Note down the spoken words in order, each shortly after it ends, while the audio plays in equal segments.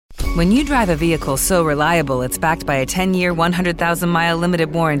When you drive a vehicle so reliable it's backed by a 10-year, 100,000-mile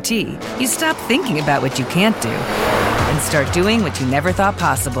limited warranty, you stop thinking about what you can't do and start doing what you never thought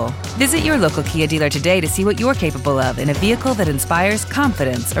possible. Visit your local Kia dealer today to see what you're capable of in a vehicle that inspires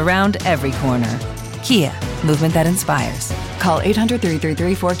confidence around every corner. Kia, movement that inspires. Call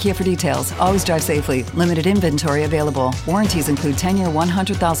 800-333-4KIA for details. Always drive safely. Limited inventory available. Warranties include 10-year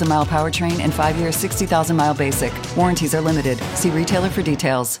 100,000-mile powertrain and 5-year 60,000-mile basic. Warranties are limited. See retailer for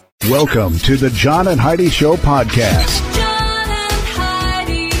details. Welcome to the John and Heidi Show podcast.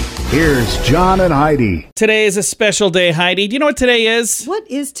 Here's John and Heidi. Today is a special day, Heidi. Do you know what today is? What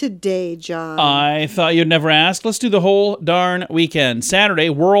is today, John? I thought you'd never ask. Let's do the whole darn weekend. Saturday,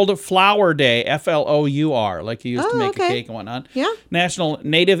 World Flour Day, Flour, like you used to make a cake and whatnot. Yeah. National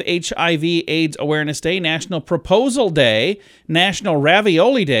Native HIV/AIDS Awareness Day, National Proposal Day, National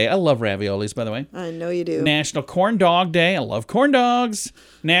Ravioli Day. I love raviolis, by the way. I know you do. National Corn Dog Day. I love corn dogs.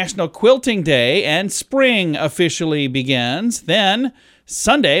 National Quilting Day, and spring officially begins. Then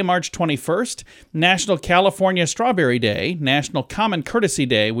Sunday, March 21st, National California Strawberry Day, National Common Courtesy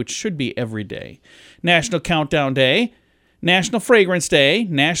Day, which should be every day, National Countdown Day, National Fragrance Day,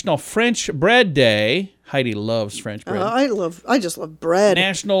 National French Bread Day. Heidi loves French bread. I just love bread.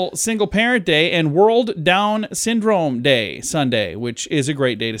 National Single Parent Day, and World Down Syndrome Day, Sunday, which is a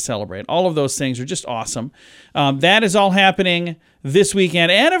great day to celebrate. All of those things are just awesome. That is all happening this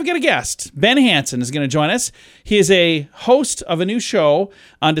weekend. And I've got a guest. Ben Hansen is going to join us. He is a host of a new show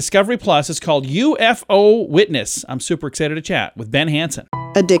on Discovery Plus. It's called UFO Witness. I'm super excited to chat with Ben Hansen.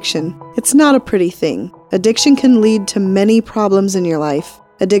 Addiction. It's not a pretty thing. Addiction can lead to many problems in your life.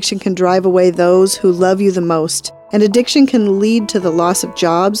 Addiction can drive away those who love you the most. And addiction can lead to the loss of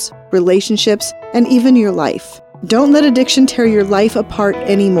jobs, relationships, and even your life. Don't let addiction tear your life apart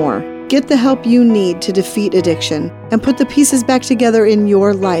anymore. Get the help you need to defeat addiction and put the pieces back together in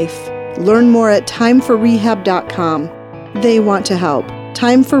your life. Learn more at timeforrehab.com. They want to help.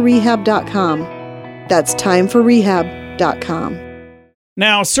 Timeforrehab.com. That's timeforrehab.com.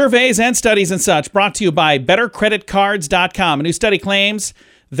 Now, surveys and studies and such brought to you by BetterCreditCards.com. A new study claims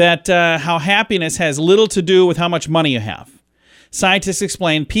that how happiness has little to do with how much money you have. Scientists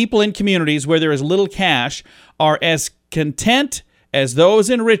explain people in communities where there is little cash are as content as those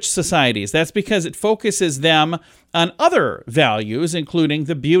in rich societies. That's because it focuses them on other values, including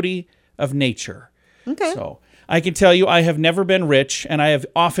the beauty of nature. Okay. So I can tell you I have never been rich, and I have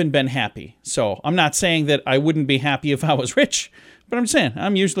often been happy. So I'm not saying that I wouldn't be happy if I was rich, but I'm saying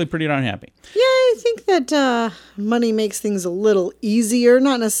I'm usually pretty darn happy. Yeah, I think that money makes things a little easier,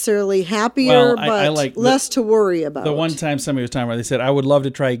 not necessarily happier, but I like less to worry about. The one time somebody was talking about, they said, I would love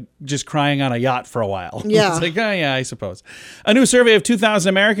to try just crying on a yacht for a while. Yeah. It's like, oh, yeah, I suppose. A new survey of 2,000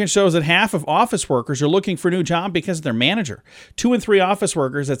 Americans shows that half of office workers are looking for a new job because of their manager. 2 in 3 office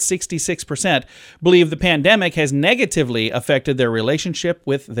workers, at 66%, believe the pandemic has negatively affected their relationship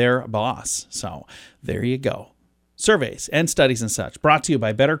with their boss. So there you go. Surveys and studies and such brought to you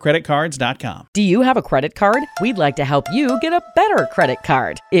by BetterCreditCards.com. Do you have a credit card? We'd like to help you get a better credit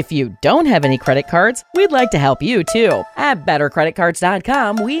card. If you don't have any credit cards, we'd like to help you too. At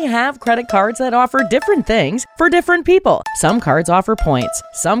BetterCreditCards.com, we have credit cards that offer different things for different people. Some cards offer points.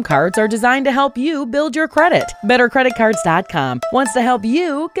 Some cards are designed to help you build your credit. BetterCreditCards.com wants to help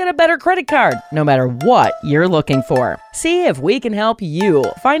you get a better credit card, no matter what you're looking for. See if we can help you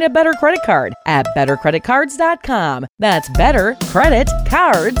find a better credit card at BetterCreditCards.com. That's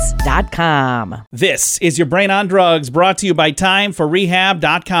BetterCreditCards.com. This is your Brain on Drugs, brought to you by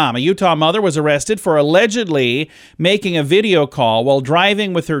TimeForRehab.com. A Utah mother was arrested for allegedly making a video call while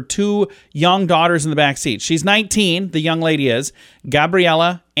driving with her 2 young daughters in the back seat. She's 19, the young lady is,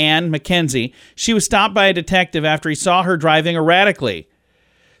 Gabriella Ann McKenzie. She was stopped by a detective after he saw her driving erratically.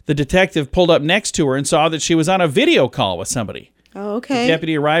 The detective pulled up next to her and saw that she was on a video call with somebody. Oh, okay. The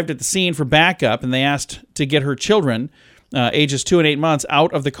deputy arrived at the scene for backup, and they asked to get her children, ages 2 and 8 months,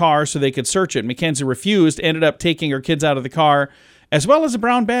 out of the car so they could search it. Mackenzie refused, ended up taking her kids out of the car, as well as a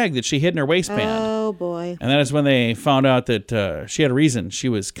brown bag that she hid in her waistband. Oh, boy. And that is when they found out that she had a reason. She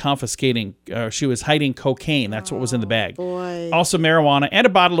was she was hiding cocaine. That's what was in the bag. Boy. Also marijuana and a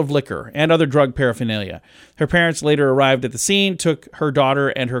bottle of liquor and other drug paraphernalia. Her parents later arrived at the scene, took her daughter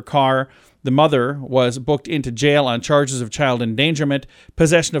and her car. The mother was booked into jail on charges of child endangerment,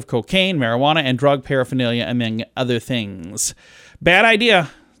 possession of cocaine, marijuana, and drug paraphernalia, among other things. Bad idea.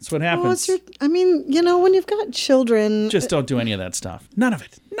 That's what happens. When you've got children... Just don't do any of that stuff. None of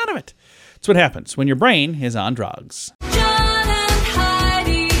it. None of it. That's what happens when your brain is on drugs.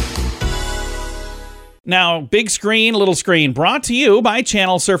 Now, big screen, little screen, brought to you by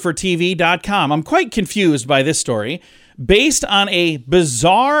ChannelSurferTV.com. I'm quite confused by this story. Based on a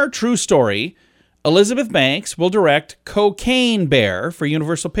bizarre true story, Elizabeth Banks will direct Cocaine Bear for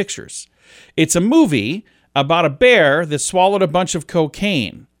Universal Pictures. It's a movie about a bear that swallowed a bunch of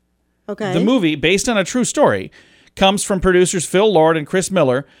cocaine. Okay. The movie, based on a true story, comes from producers Phil Lord and Chris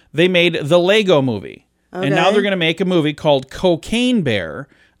Miller. They made the Lego Movie. Okay. And now they're going to make a movie called Cocaine Bear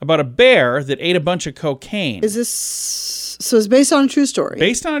about a bear that ate a bunch of cocaine. Is this... So it's based on a true story?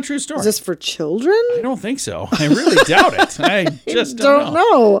 Based on a true story. Is this for children? I don't think so. I really doubt it. I just don't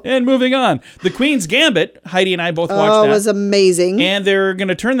know. And moving on. The Queen's Gambit, Heidi and I both watched that. Oh, it was amazing. And they're going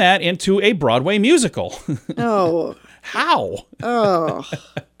to turn that into a Broadway musical. Oh. How? Oh.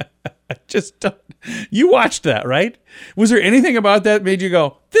 I just don't. You watched that, right? Was there anything about that made you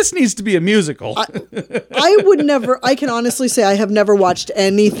go, this needs to be a musical? I would never, I can honestly say I have never watched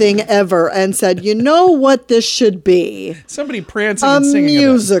anything ever and said, you know what this should be? Somebody prancing and singing. A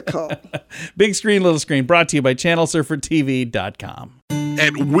musical. Big Screen, Little Screen, brought to you by ChannelSurferTV.com.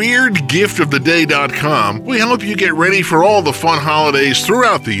 At WeirdGiftOfTheDay.com, we help you get ready for all the fun holidays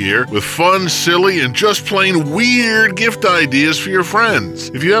throughout the year with fun, silly, and just plain weird gift ideas for your friends.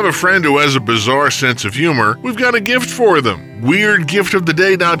 If you have a friend who has a bizarre sense of humor, we've got a gift for them.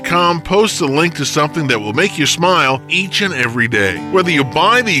 WeirdGiftOfTheDay.com posts a link to something that will make you smile each and every day. Whether you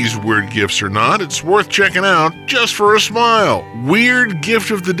buy these weird gifts or not, it's worth checking out just for a smile.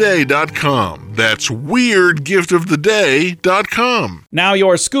 WeirdGiftOfTheDay.com. That's WeirdGiftOfTheDay.com. Now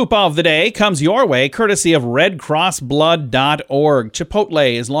your scoop of the day comes your way courtesy of RedCrossBlood.org.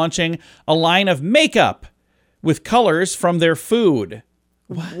 Chipotle is launching a line of makeup with colors from their food.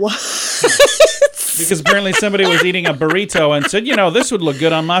 What? Because apparently somebody was eating a burrito and said, this would look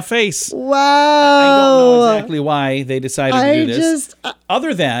good on my face. Wow. I don't know exactly why they decided to do this.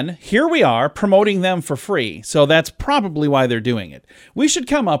 Other than, here we are promoting them for free. So that's probably why they're doing it. We should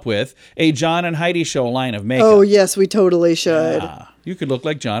come up with a John and Heidi Show line of makeup. Oh, yes, we totally should. You could look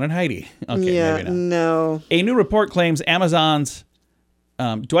like John and Heidi. Okay, yeah, maybe not. No. A new report claims Amazon's...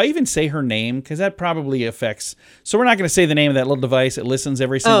 do I even say her name? Because that probably affects... So we're not going to say the name of that little device. It listens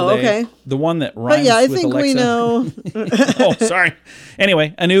every single day. Okay. The one that rhymes But yeah, I with think Alexa. we know. Oh, sorry.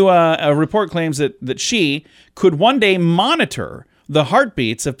 Anyway, a new a report claims that she could one day monitor the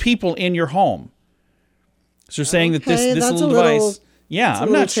heartbeats of people in your home. So they're saying that this little device...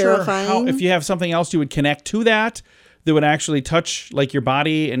 I'm not sure how, if you have something else you would connect to that would actually touch like your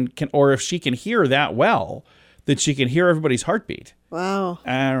body or if she can hear that well, that she can hear everybody's heartbeat. Wow.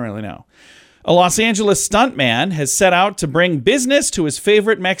 I don't really know. A Los Angeles stuntman has set out to bring business to his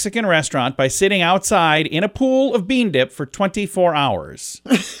favorite Mexican restaurant by sitting outside in a pool of bean dip for 24 hours.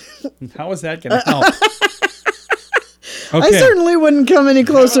 How is that going to help? Okay. I certainly wouldn't come any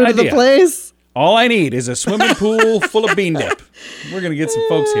closer to the place. All I need is a swimming pool full of bean dip. We're going to get some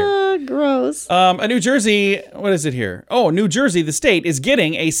folks here. Gross. A New Jersey, what is it here? Oh, New Jersey, the state, is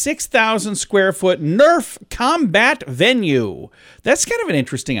getting a 6,000 square foot Nerf combat venue. That's kind of an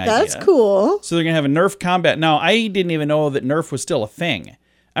interesting idea. That's cool. So they're going to have a Nerf combat. Now, I didn't even know that Nerf was still a thing.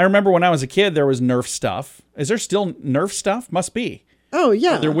 I remember when I was a kid, there was Nerf stuff. Is there still Nerf stuff? Must be. Oh,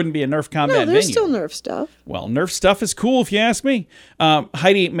 yeah. Or there wouldn't be a Nerf combat venue. No, there's still Nerf stuff. Well, Nerf stuff is cool if you ask me.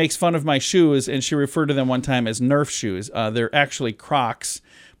 Heidi makes fun of my shoes, and she referred to them one time as Nerf shoes. They're actually Crocs.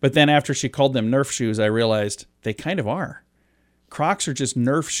 But then after she called them Nerf shoes, I realized they kind of are. Crocs are just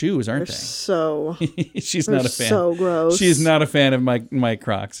Nerf shoes, aren't they? So She's not a fan. So gross. She's not a fan of my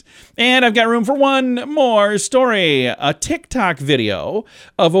Crocs. And I've got room for one more story. A TikTok video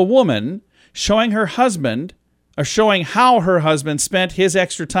of a woman showing how her husband spent his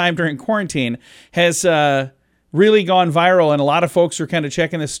extra time during quarantine has really gone viral, and a lot of folks are kind of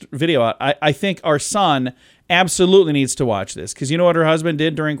checking this video out. I think our son absolutely needs to watch this, because you know what her husband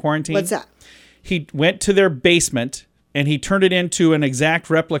did during quarantine? What's that? He went to their basement, and he turned it into an exact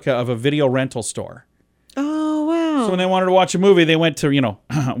replica of a video rental store. Oh, wow. So when they wanted to watch a movie, they went to,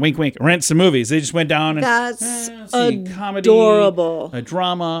 wink, wink, rent some movies. They just went down and That's see comedy, adorable. a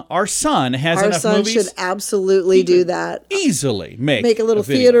drama. Our son has Our enough son movies. should absolutely do that. Easily Make a little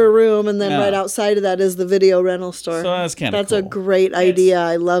video. theater room, and then Yeah. right outside of that is the video rental store. So that's kind of That's a cool. great idea.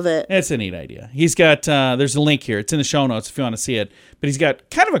 I love it. It's a neat idea. He's got, there's a link here. It's in the show notes if you want to see it. But he's got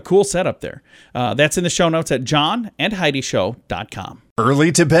kind of a cool setup there. That's in the show notes at johnandheidishow.com.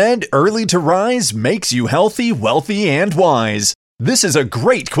 Early to bed, early to rise makes you healthy, wealthy, and wise. This is a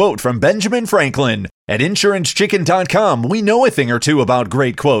great quote from Benjamin Franklin. At InsuranceChicken.com, we know a thing or two about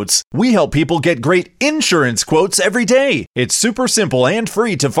great quotes. We help people get great insurance quotes every day. It's super simple and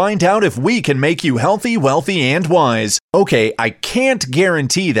free to find out if we can make you healthy, wealthy, and wise. Okay, I can't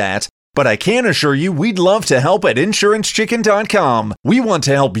guarantee that, But I can assure you we'd love to help at InsuranceChicken.com. We want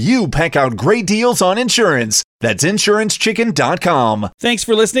to help you peck out great deals on insurance. That's InsuranceChicken.com. Thanks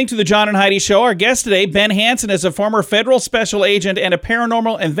for listening to the John and Heidi Show. Our guest today, Ben Hansen, is a former federal special agent and a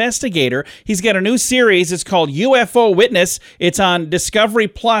paranormal investigator. He's got a new series. It's called UFO Witness. It's on Discovery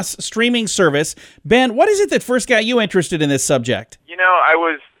Plus streaming service. Ben, what is it that first got you interested in this subject? You know, I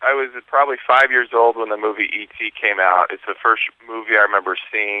was probably 5 years old when the movie E.T. came out. It's the first movie I remember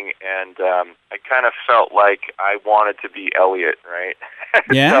seeing, and I kind of felt like I wanted to be Elliot, right?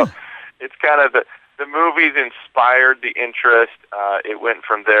 Yeah. So it's kind of the movies inspired the interest. It went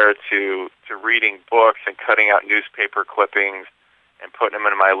from there to reading books and cutting out newspaper clippings and putting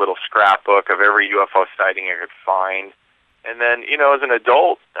them in my little scrapbook of every UFO sighting I could find. And then, you know, as an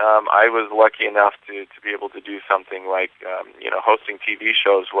adult, I was lucky enough to be able to do something like, hosting TV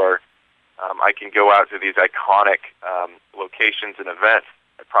shows where I can go out to these iconic locations and events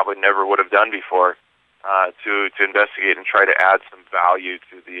I probably never would have done before to investigate and try to add some value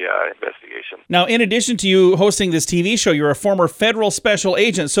to the investigation. Now, in addition to you hosting this TV show, you're a former federal special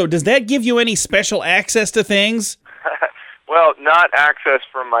agent. So does that give you any special access to things? Well, not access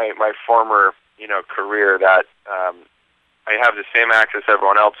from my former, career. That I have the same access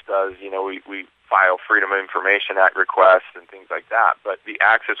everyone else does. You know, we file Freedom of Information Act requests and things like that. But the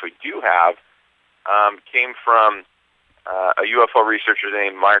access we do have came from a UFO researcher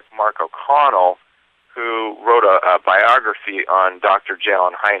named Mark O'Connell, who wrote a biography on Dr. J.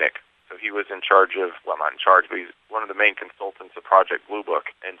 Allen Hynek. So he was in charge of, well, not in charge, but he's one of the main consultants of Project Blue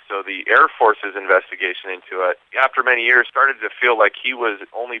Book. And so the Air Force's investigation into it, after many years, started to feel like he was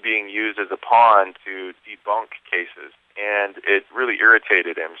only being used as a pawn to debunk cases. And it really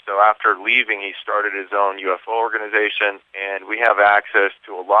irritated him. So after leaving, he started his own UFO organization, and we have access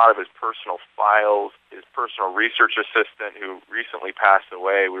to a lot of his personal files. His personal research assistant, who recently passed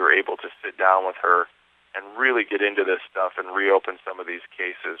away, we were able to sit down with her and really get into this stuff and reopen some of these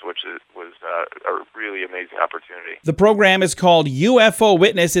cases, which was a really amazing opportunity. The program is called UFO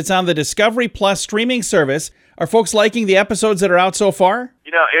Witness. It's on the Discovery Plus streaming service. Are folks liking the episodes that are out so far?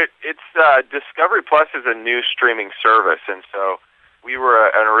 You know, it's Discovery Plus is a new streaming service, and so we were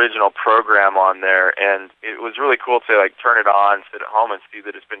an original program on there, and it was really cool to turn it on, sit at home, and see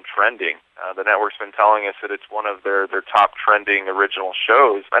that it's been trending. The network's been telling us that it's one of their top trending original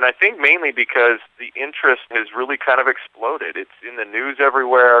shows, and I think mainly because the interest has really kind of exploded. It's in the news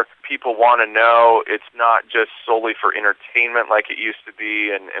everywhere. People want to know. It's not just solely for entertainment like it used to be,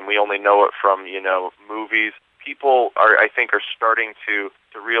 and we only know it from movies. People are starting to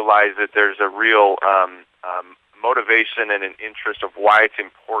realize that there's a real motivation and an interest of why it's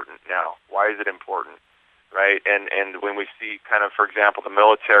important now. Why is it important, right? And when we see kind of, for example, the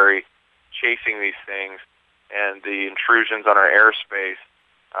military chasing these things and the intrusions on our airspace,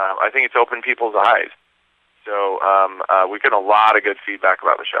 I think it's opened people's eyes. So we get a lot of good feedback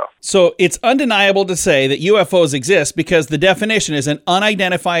about the show. So it's undeniable to say that UFOs exist because the definition is an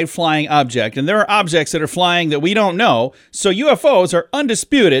unidentified flying object. And there are objects that are flying that we don't know. So UFOs are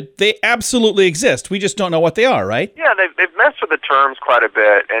undisputed. They absolutely exist. We just don't know what they are, right? Yeah, they've messed with the terms quite a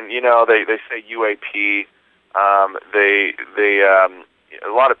bit. And, they say UAP. A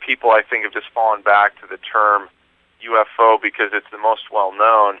lot of people, I think, have just fallen back to the term UFO because it's the most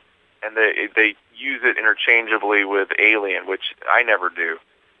well-known. And they use it interchangeably with alien, which I never do.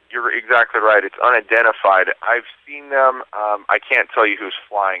 You're exactly right. It's unidentified. I've seen them. I can't tell you who's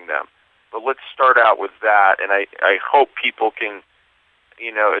flying them. But let's start out with that, and I hope people can,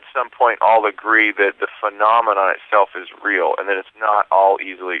 at some point all agree that the phenomenon itself is real and that it's not all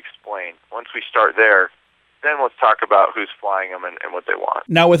easily explained. Once we start there, then let's talk about who's flying them and what they want.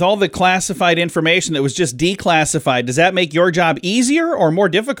 Now, with all the classified information that was just declassified, does that make your job easier or more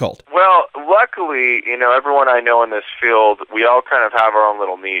difficult? Well, luckily, everyone I know in this field, we all kind of have our own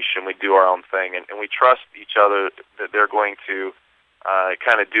little niche and we do our own thing, and we trust each other that they're going to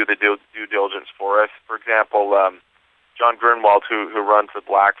kind of do the due diligence for us. For example, John Grunwald, who runs the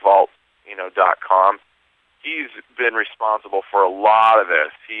BlackVault.com, he's been responsible for a lot of this.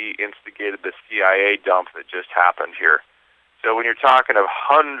 He instigated the CIA dump that just happened here. So when you're talking of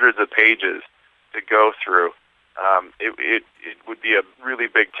hundreds of pages to go through, it would be a really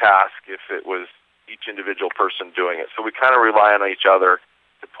big task if it was each individual person doing it. So we kind of rely on each other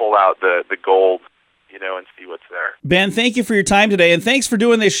to pull out the gold, and see what's there. Ben, thank you for your time today, and thanks for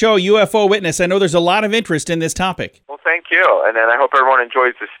doing this show, UFO Witness. I know there's a lot of interest in this topic. Well, thank you, and I hope everyone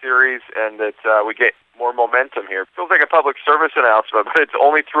enjoys the series and that we get more momentum here. It feels like a public service announcement, but it's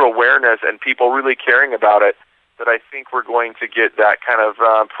only through awareness and people really caring about it that I think we're going to get that kind of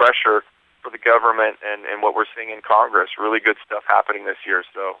pressure the government and what we're seeing in Congress. Really good stuff happening this year,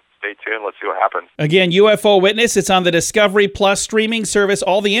 so stay tuned. Let's see what happens. Again, UFO Witness, it's on the Discovery Plus streaming service.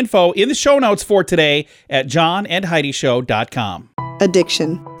 All the info in the show notes for today at johnandheidishow.com.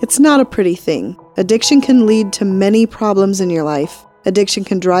 Addiction. It's not a pretty thing. Addiction can lead to many problems in your life. Addiction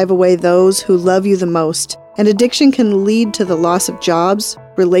can drive away those who love you the most. And addiction can lead to the loss of jobs,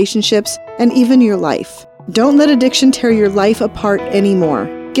 relationships, and even your life. Don't let addiction tear your life apart anymore.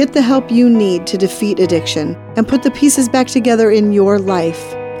 Get the help you need to defeat addiction and put the pieces back together in your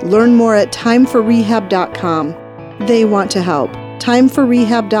life. Learn more at timeforrehab.com. They want to help.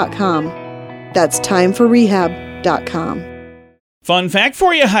 Timeforrehab.com. That's timeforrehab.com. Fun fact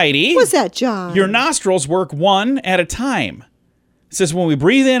for you, Heidi. What's that, John? Your nostrils work one at a time. It says when we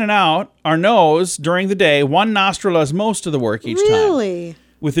breathe in and out our nose during the day, one nostril does most of the work each time. Really?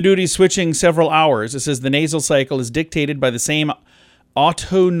 With the duties switching several hours, it says the nasal cycle is dictated by the same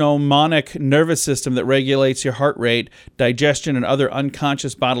autonomic nervous system that regulates your heart rate, digestion, and other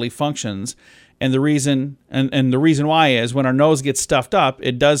unconscious bodily functions. And the reason why is when our nose gets stuffed up,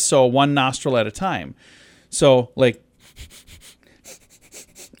 it does so one nostril at a time. So, like,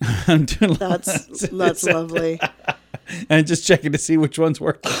 I'm doing that's lovely. And just checking to see which one's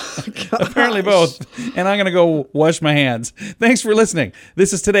working. Apparently both. And I'm going to go wash my hands. Thanks for listening.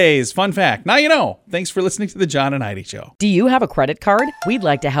 This is today's Fun Fact. Now you know. Thanks for listening to the John and Heidi Show. Do you have a credit card? We'd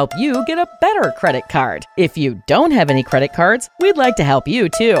like to help you get a better credit card. If you don't have any credit cards, we'd like to help you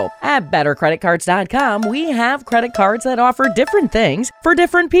too. At bettercreditcards.com, we have credit cards that offer different things for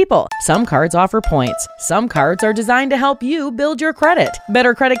different people. Some cards offer points. Some cards are designed to help you build your credit.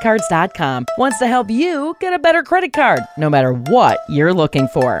 Bettercreditcards.com wants to help you get a better credit card, no matter what you're looking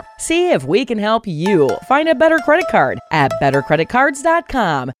for. See if we can help you find a better credit card at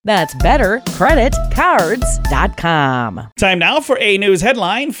bettercreditcards.com. That's bettercreditcards.com. Time now for a news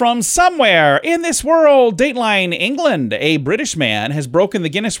headline from somewhere in this world. Dateline England. A British man has broken the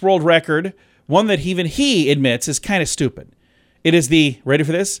Guinness World Record, one that even he admits is kind of stupid. It is the, ready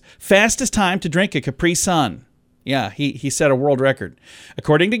for this, fastest time to drink a Capri Sun. Yeah, he set a world record.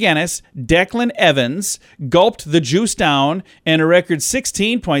 According to Guinness, Declan Evans gulped the juice down in a record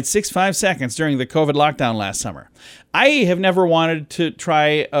 16.65 seconds during the COVID lockdown last summer. I have never wanted to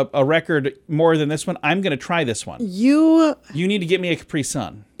try a record more than this one. I'm going to try this one. You need to get me a Capri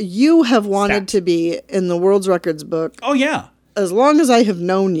Sun. You have wanted to be in the world's records book. Oh, yeah. As long as I have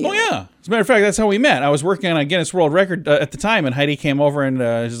known you. Oh, yeah. As a matter of fact, that's how we met. I was working on a Guinness World Record at the time, and Heidi came over and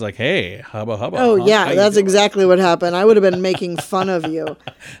she's like, hey, hubba. Oh, yeah, that's exactly what happened. I would have been making fun of you.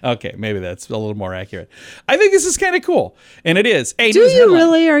 Okay, maybe that's a little more accurate. I think this is kind of cool, and it is. Hey, do you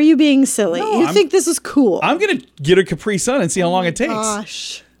really? Are you being silly? No, think this is cool? I'm going to get a Capri Sun and see how long it takes.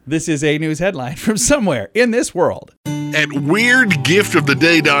 Gosh. This is a news headline from somewhere in this world. At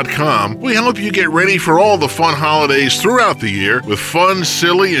WeirdGiftOfTheDay.com, we help you get ready for all the fun holidays throughout the year with fun,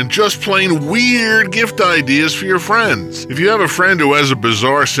 silly, and just plain weird gift ideas for your friends. If you have a friend who has a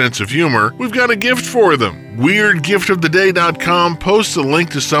bizarre sense of humor, we've got a gift for them. WeirdGiftOfTheDay.com posts a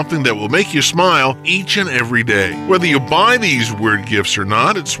link to something that will make you smile each and every day. Whether you buy these weird gifts or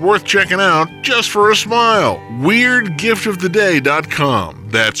not, it's worth checking out just for a smile. WeirdGiftOfTheDay.com.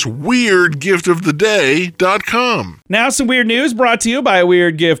 That's WeirdGiftOfTheDay.com. Now some weird news brought to you by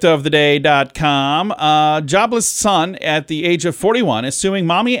WeirdGiftOfTheDay.com. A jobless son at the age of 41 is suing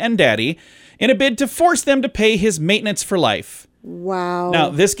mommy and daddy in a bid to force them to pay his maintenance for life. Wow. Now,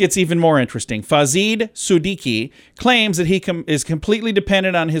 this gets even more interesting. Fazid Sudiki claims that he is completely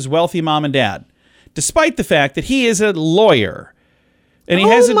dependent on his wealthy mom and dad, despite the fact that he is a lawyer. And he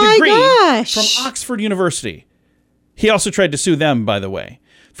has a degree from Oxford University. He also tried to sue them, by the way.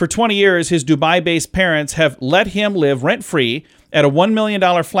 For 20 years, his Dubai-based parents have let him live rent-free at a $1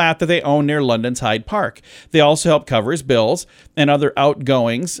 million flat that they own near London's Hyde Park. They also help cover his bills and other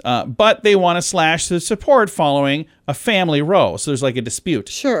outgoings, but they want to slash the support following a family row. So there's like a dispute.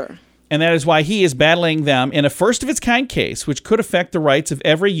 Sure. And that is why he is battling them in a first-of-its-kind case, which could affect the rights of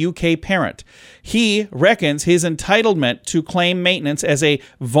every UK parent. He reckons his entitlement to claim maintenance as a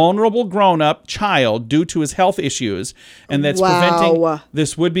vulnerable grown-up child due to his health issues, and that's preventing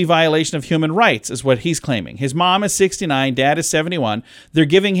this would-be violation of human rights, is what he's claiming. His mom is 69, dad is 71. They're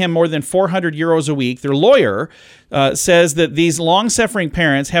giving him more than 400 euros a week. Their lawyer says that these long-suffering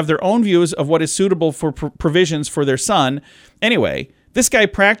parents have their own views of what is suitable for provisions for their son. Anyway, this guy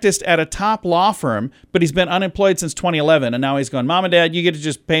practiced at a top law firm, but he's been unemployed since 2011, and now he's going, Mom and Dad, you get to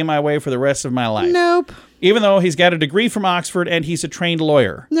just pay my way for the rest of my life. Nope. Even though he's got a degree from Oxford and he's a trained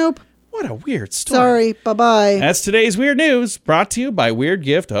lawyer. Nope. What a weird story. Sorry, bye-bye. That's today's Weird News, brought to you by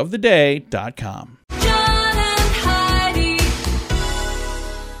WeirdGiftOfTheDay.com.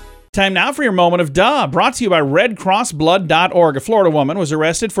 Time now for your moment of duh, brought to you by RedCrossBlood.org. A Florida woman was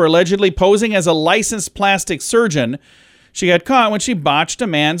arrested for allegedly posing as a licensed plastic surgeon. She got caught when she botched a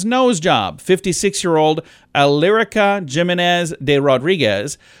man's nose job. 56-year-old Alirica Jimenez de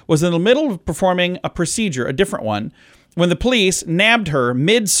Rodriguez was in the middle of performing a procedure, a different one, when the police nabbed her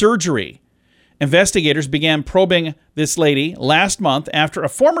mid-surgery. Investigators began probing this lady last month after a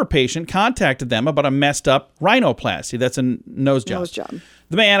former patient contacted them about a messed up rhinoplasty. That's a nose job.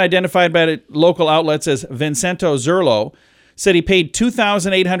 The man, identified by local outlets as Vincento Zurlo, said he paid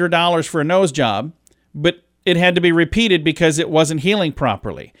 $2,800 for a nose job, but it had to be repeated because it wasn't healing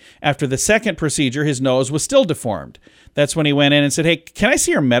properly. After the second procedure, his nose was still deformed. That's when he went in and said, "Hey, can I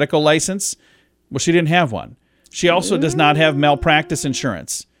see your medical license?" Well, she didn't have one. She also does not have malpractice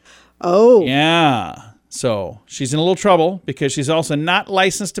insurance. Oh. Yeah. So she's in a little trouble because she's also not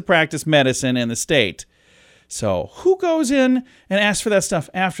licensed to practice medicine in the state. So who goes in and asks for that stuff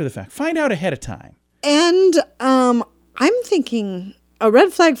after the fact? Find out ahead of time. And I'm thinking a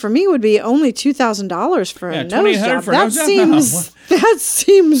red flag for me would be only $2,000 for a nose job. That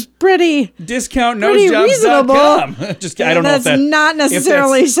seems pretty DiscountNoseJobs.com. Just I don't know if that's not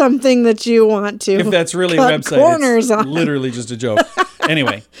necessarily something that you want to. If that's really a website, corners it's on. Literally just a joke.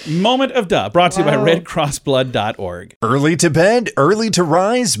 Anyway, moment of duh, brought to you by RedCrossBlood.org. Early to bed, early to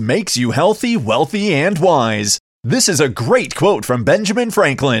rise makes you healthy, wealthy, and wise. This is a great quote from Benjamin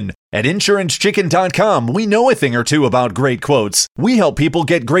Franklin. At InsuranceChicken.com, we know a thing or two about great quotes. We help people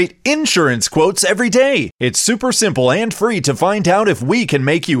get great insurance quotes every day. It's super simple and free to find out if we can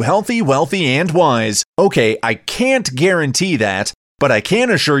make you healthy, wealthy, and wise. Okay, I can't guarantee that, but I can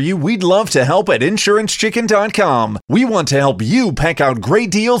assure you we'd love to help at InsuranceChicken.com. We want to help you pack out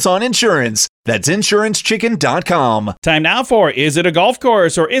great deals on insurance. That's InsuranceChicken.com. Time now for Is It a Golf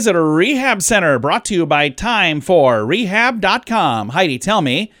Course or Is It a Rehab Center? Brought to you by Time4Rehab.com. Heidi, tell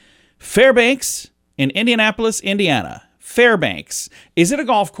me, Fairbanks in Indianapolis, Indiana. Fairbanks. Is it a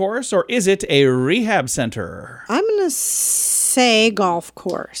golf course or is it a rehab center? I'm going to say golf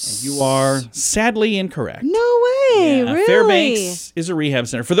course. You are sadly incorrect. No way, really? Fairbanks is a rehab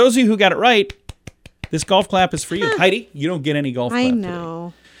center. For those of you who got it right, this golf clap is for you. Heidi, you don't get any golf clap I know.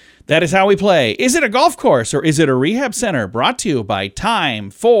 today. That is how we play. Is it a golf course or is it a rehab center? Brought to you by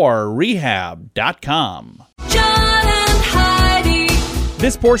Time4Rehab.com. John and Heidi.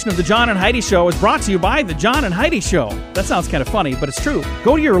 This portion of the John and Heidi Show is brought to you by the John and Heidi Show. That sounds kind of funny, but it's true.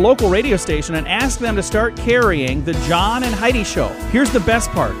 Go to your local radio station and ask them to start carrying the John and Heidi Show. Here's the best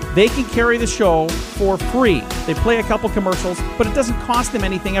part. They can carry the show for free. They play a couple commercials, but it doesn't cost them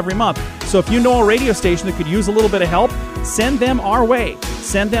anything every month. So if you know a radio station that could use a little bit of help, send them our way.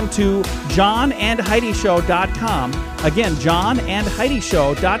 Send them to johnandheidishow.com. Again,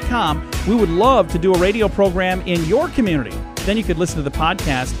 johnandheidishow.com. We would love to do a radio program in your community. Then you could listen to the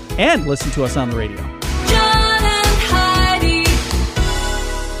podcast and listen to us on the radio. John and Heidi.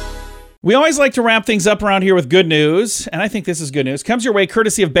 We always like to wrap things up around here with good news, and I think this is good news. Comes your way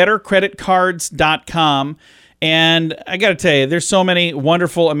courtesy of BetterCreditCards.com. And I got to tell you, there's so many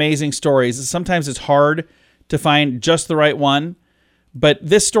wonderful, amazing stories. Sometimes it's hard to find just the right one, but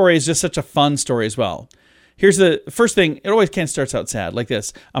this story is just such a fun story as well. Here's the first thing. It always kind of starts out sad, like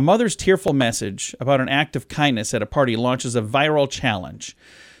this. A mother's tearful message about an act of kindness at a party launches a viral challenge.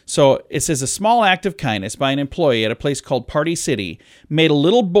 So it says a small act of kindness by an employee at a place called Party City made a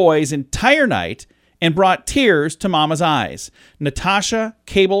little boy's entire night and brought tears to mama's eyes. Natasha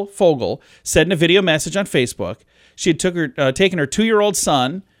Cable Fogel said in a video message on Facebook she had taken her 2-year-old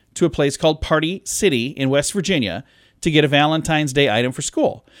son to a place called Party City in West Virginia to get a Valentine's Day item for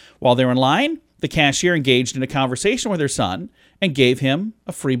school. While they were in line, the cashier engaged in a conversation with her son and gave him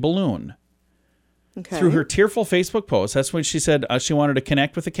a free balloon. Okay. Through her tearful Facebook post, that's when she said she wanted to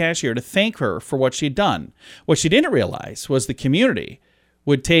connect with the cashier to thank her for what she'd done. What she didn't realize was the community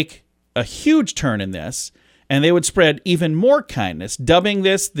would take a huge turn in this, and they would spread even more kindness, dubbing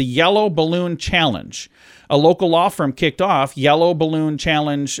this the Yellow Balloon Challenge. A local law firm kicked off hashtag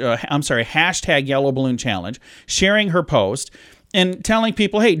Yellow Balloon Challenge, sharing her post and telling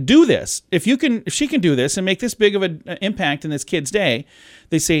people, hey, do this. If she can do this and make this big of an impact in this kid's day,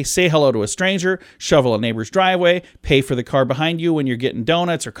 they say hello to a stranger, shovel a neighbor's driveway, pay for the car behind you when you're getting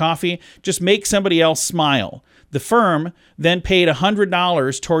donuts or coffee. Just make somebody else smile. The firm then paid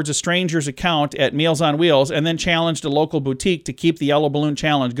 $100 towards a stranger's account at Meals on Wheels and then challenged a local boutique to keep the Yellow Balloon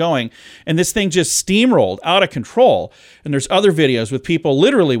Challenge going. And this thing just steamrolled out of control. And there's other videos with people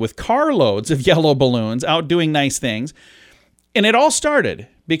literally with carloads of yellow balloons out doing nice things. And it all started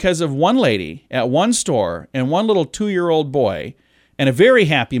because of one lady at one store and one little 2-year-old boy and a very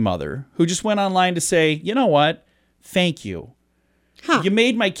happy mother who just went online to say, you know what? Thank you. You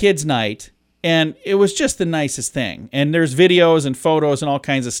made my kids' night, and it was just the nicest thing. And there's videos and photos and all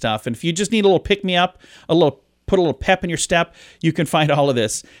kinds of stuff. And if you just need a little pick-me-up, put a little pep in your step, you can find all of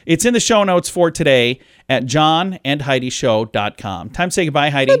this. It's in the show notes for today at johnandheidishow.com. Time to say goodbye,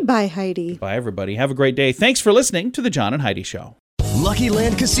 Heidi. Goodbye, Heidi. Bye, everybody. Have a great day. Thanks for listening to the John and Heidi Show. Lucky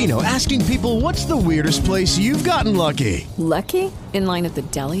Land Casino, asking people, what's the weirdest place you've gotten lucky? Lucky? In line at the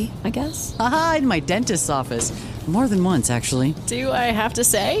deli, I guess? Aha, in my dentist's office. More than once, actually. Do I have to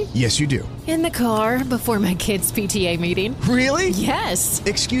say? Yes, you do. In the car before my kids' PTA meeting. Really? Yes.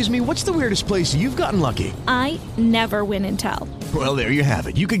 Excuse me, what's the weirdest place you've gotten lucky? I never win and tell. Well, there you have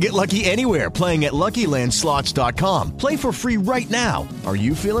it. You can get lucky anywhere, playing at LuckyLandSlots.com. Play for free right now. Are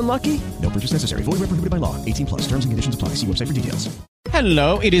you feeling lucky? No purchase necessary. Void where prohibited by law. 18+. Terms and conditions apply. See website for details.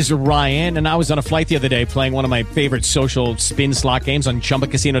 Hello, it is Ryan, and I was on a flight the other day playing one of my favorite social spin slot games on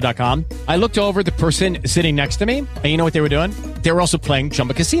ChumbaCasino.com. I looked over at the person sitting next to me, and you know what they were doing? They were also playing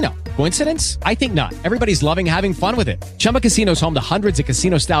Chumba Casino. Coincidence? I think not. Everybody's loving having fun with it. Chumba Casino is home to hundreds of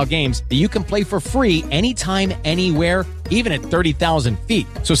casino-style games that you can play for free anytime, anywhere, even at 30,000 feet.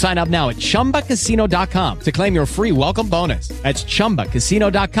 So sign up now at ChumbaCasino.com to claim your free welcome bonus. That's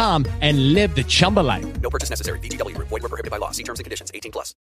ChumbaCasino.com and live the Chumba life. No purchase necessary. VGW. Void where prohibited by law. See terms and conditions. 18+.